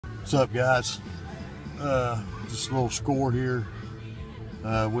What's up, guys? Just a little score here.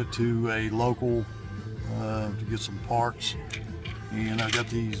 Went to a local to get some parts, and I got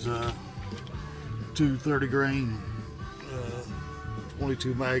these two 30 grain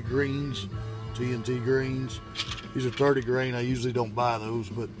 22 mag greens, TNT greens. These are 30 grain. I usually don't buy those,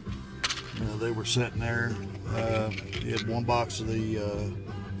 but they were sitting there. He had one box of the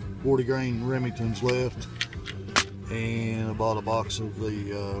 40 grain Remingtons left, and I bought a box of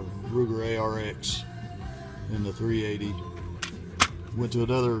the Ruger ARX in the 380. Went to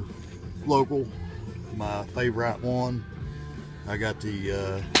another local, my favorite one. I got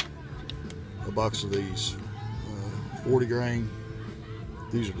a box of these 40 grain.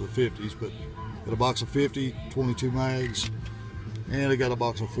 These are the 50s, but got a box of 50 22 mags, and I got a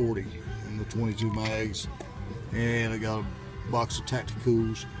box of 40 in the 22 mags, and I got a box of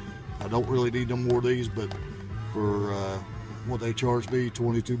Tacticals. I don't really need no more of these, but for what they charge me,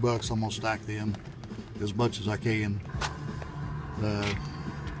 22 bucks, I'm gonna stack them as much as I can.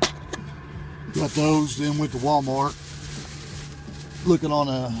 Got those. Then went to Walmart looking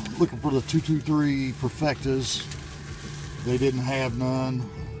for the 223 Perfectas. They didn't have none,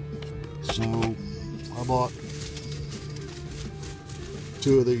 so I bought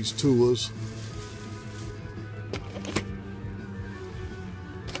two of these Tulas,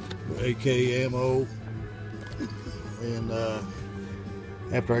 AK ammo. And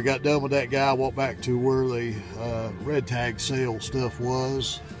after I got done with that guy, I walked back to where the red tag sale stuff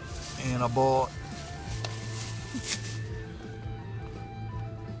was, and I bought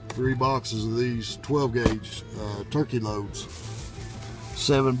 3 boxes of these 12 gauge turkey loads,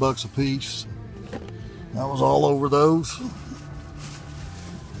 $7 a piece. I was all over those. Get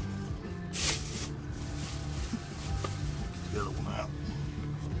the other one out.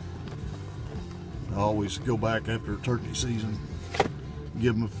 I always go back after turkey season,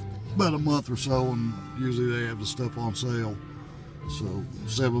 give them about a month or so, and usually they have the stuff on sale. So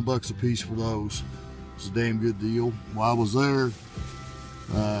 $7 a piece for those. It's a damn good deal. While I was there,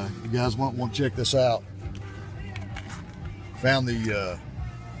 you guys might want to check this out. Found the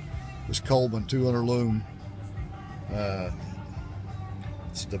this Coleman 200 lumen.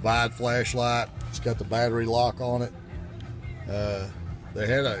 It's a Divide flashlight. It's got the battery lock on it. They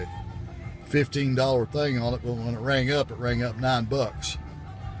had a $15 thing on it, but when it rang up $9.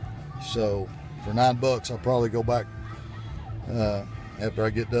 So for $9, I'll probably go back after I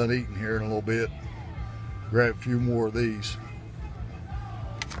get done eating here in a little bit, grab a few more of these.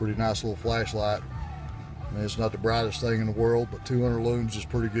 Pretty nice little flashlight. I mean, it's not the brightest thing in the world, but 200 lumens is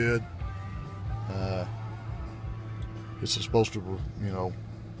pretty good. This is supposed to, you know,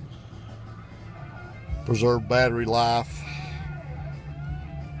 preserve battery life,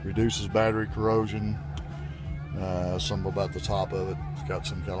 reduces battery corrosion. Something about the top of it, it's got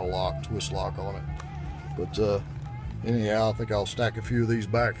some kind of lock, twist lock on it. But anyhow, I think I'll stack a few of these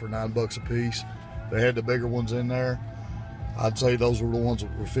back for $9 a piece. They had the bigger ones in there. I'd say those were the ones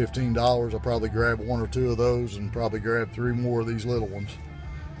that were $15. I'll probably grab 1 or 2 of those and probably grab 3 more of these little ones.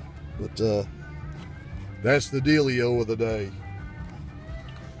 But that's the dealio of the day.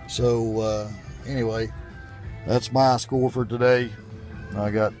 So anyway, that's my score for today. I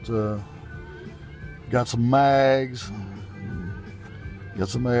got some mags, got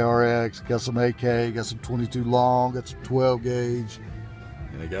some ARX, got some AK, got some 22 long, got some 12 gauge,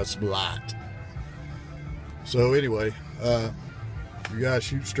 and I got some light. So anyway, you guys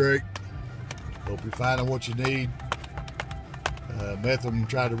shoot straight. Hope you're finding what you need. Metham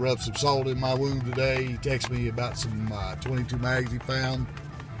tried to rub some salt in my wound today. He texted me about some 22 mags he found.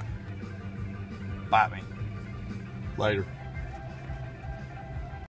 Bite me. Later.